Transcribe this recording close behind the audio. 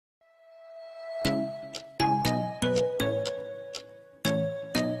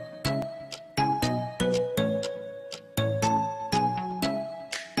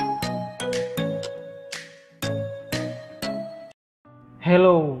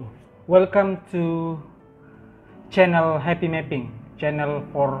Hello, welcome to channel Happy Mapping, channel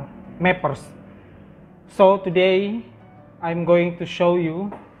for mappers. So today I'm going to show you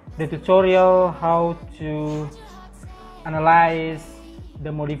the tutorial how to analyze,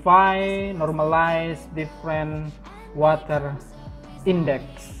 demodify, normalize different water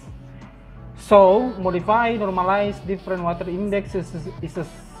index. So modify, normalize different water indexes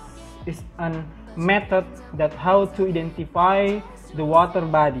is a method that how to identify the water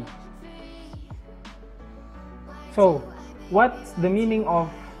body. So what's the meaning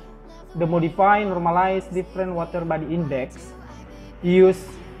of the modify, normalize different water body index? Use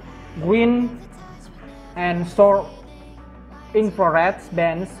green and short infrared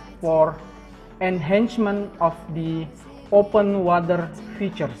bands for enhancement of the open water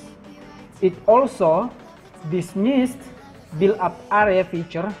features. It also dismissed build-up area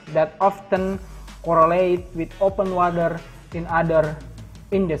feature that often correlate with open water in other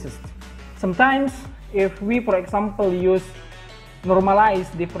indices. Sometimes if we, for example, use normalize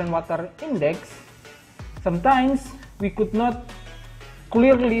different water index, sometimes we could not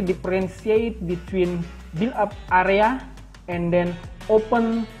clearly differentiate between build-up area and then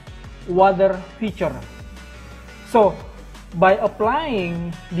open water feature. So by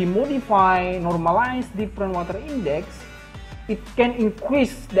applying the modify, normalize different water index, it can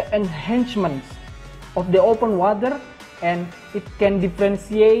increase the enhancements of the open water, and it can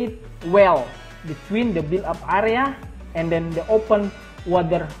differentiate well between the build-up area and then the open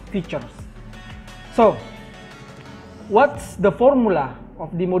water features. So what's the formula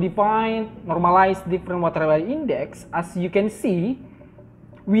of the modified, normalized different water body index? As you can see,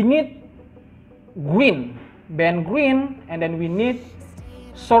 we need green, band green, and then we need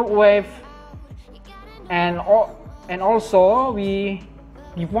short wave, and also we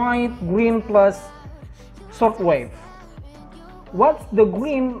divide green plus short wave. What's the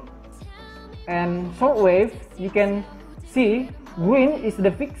green and short wave? You can see green is the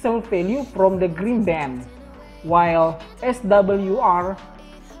pixel value from the green band, while SWR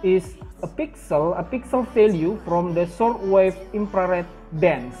is a pixel value from the short wave infrared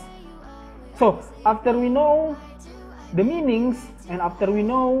bands. So after we know the meanings and after we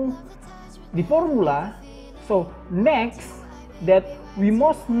know the formula, so next that we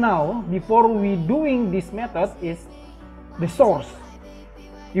must know before we doing this method is the source.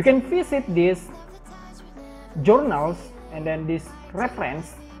 You can visit these journals and then this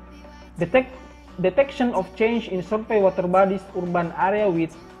reference, detection of change in survey water bodies urban area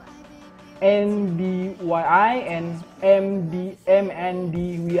with NDWI and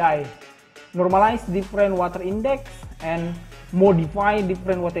MNDWI, normalize different water index and modify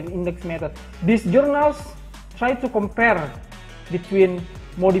different water index method. These journals try to compare between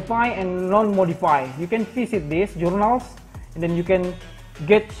modify and non-modify. You can visit these journals and then you can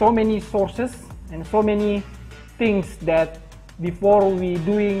get so many sources and so many things that before we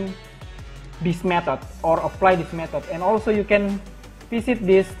doing this method or apply this method. And also you can visit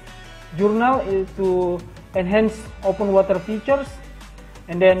this journal to enhance open water features,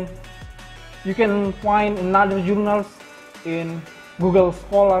 and then you can find another journals in Google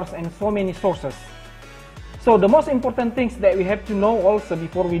Scholars and so many sources. So the most important things that we have to know also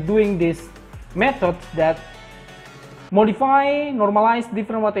before we doing this method, that modify, normalize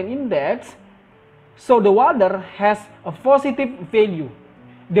different water index, so the water has a positive value.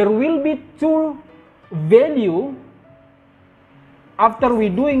 There will be two value after we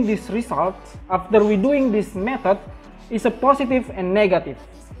doing this result, after we doing this method, is a positive and negative.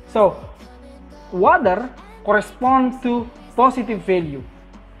 So water corresponds to positive value.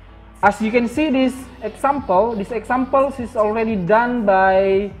 As you can see this example is already done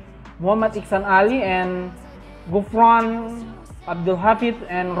by Muhammad Iksan Ali and Gufran Abdul Hafid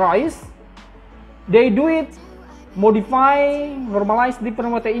and Royce. They do it, modify, normalize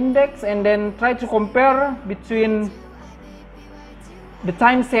different water index, and then try to compare between the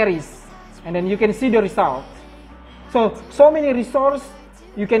time series, and then you can see the result. So many resources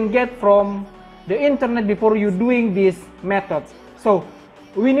you can get from the internet before you doing this method. So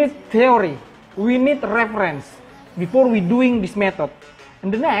we need theory, we need reference before we doing this method.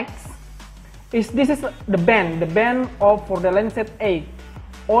 And the next is, this is the band of for the Landsat 8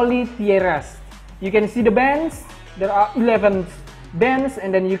 OLI tiers. You can see the bands, there are 11 bands,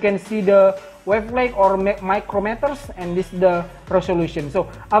 and then you can see the wavelength or micrometers, and this is the resolution. So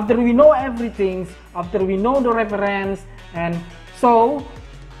after we know everything, after we know the reference, and so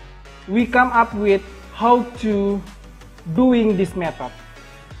we come up with how to doing this method.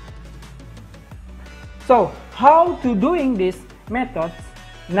 So how to doing this method?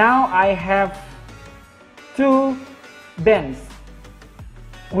 Now I have two bands.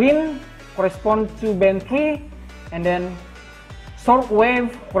 wind correspond to band 3, and then short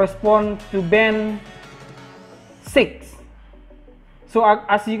wave correspond to band 6. So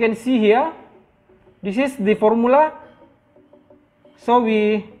as you can see here, this is the formula. So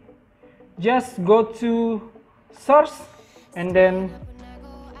we just go to search, and then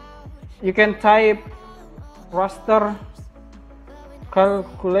you can type Raster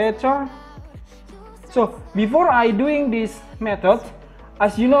Calculator. So before I doing this method,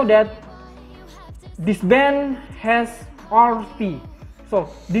 as you know that this band has RP. So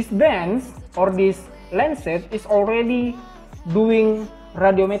this bands or this Landsat is already doing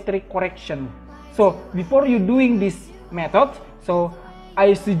radiometric correction. So before you doing this method, so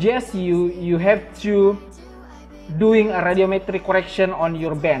I suggest you have to doing a radiometric correction on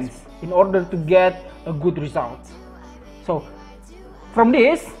your bands in order to get a good result. So from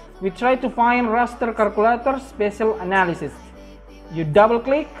this, we try to find Raster Calculator Spatial Analysis. You double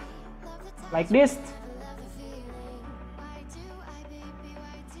click like this,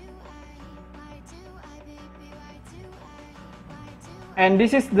 and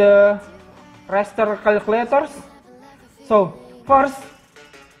this is the Raster Calculators. So first,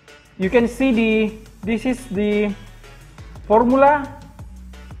 you can see this is the formula,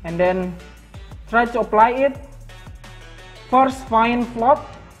 and then try to apply it. First, find plot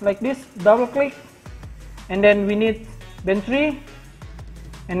like this, double click, and then we need band 3,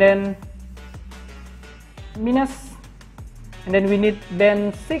 and then minus, and then we need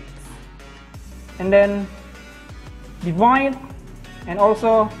band 6, and then divide, and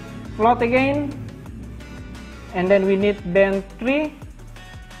also plot again, and then we need band 3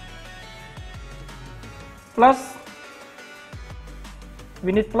 plus,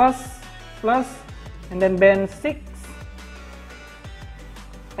 we need plus, and then band 6.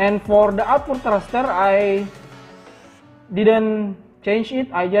 And for the output raster, I didn't change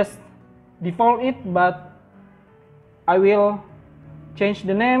it, I just default it, but I will change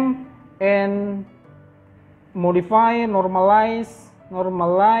the name and modify normalize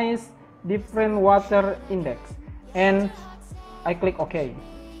different water index, and I click OK.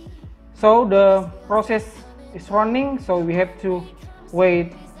 So the process is running, so we have to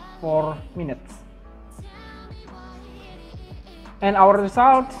wait for minutes. And our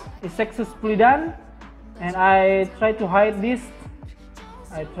result is successfully done, and I try to hide this,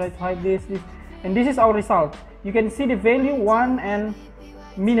 and this is our result. You can see the value 1 and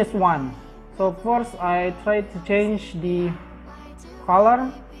 -1. So first I try to change the color.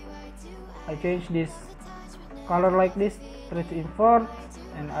 I change this color like this, try to invert,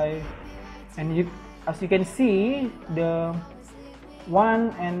 and as you can see, the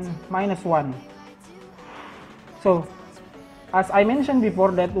 1 and -1. So as I mentioned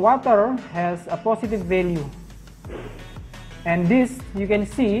before, that water has a positive value, and this you can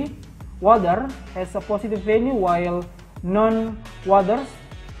see water has a positive value while non-water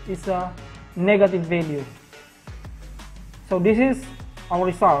is a negative value. So this is our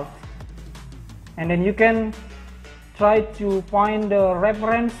result, and then you can try to find the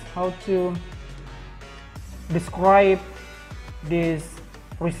reference how to describe this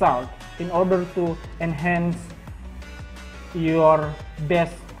result in order to enhance your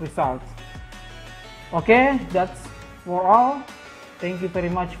best results. Okay, that's for all. Thank you very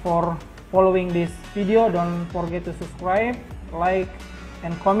much for following this video. Don't forget to subscribe, like,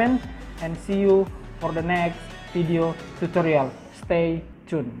 and comment, and see you for the next video tutorial. Stay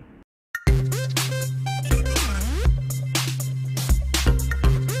tuned.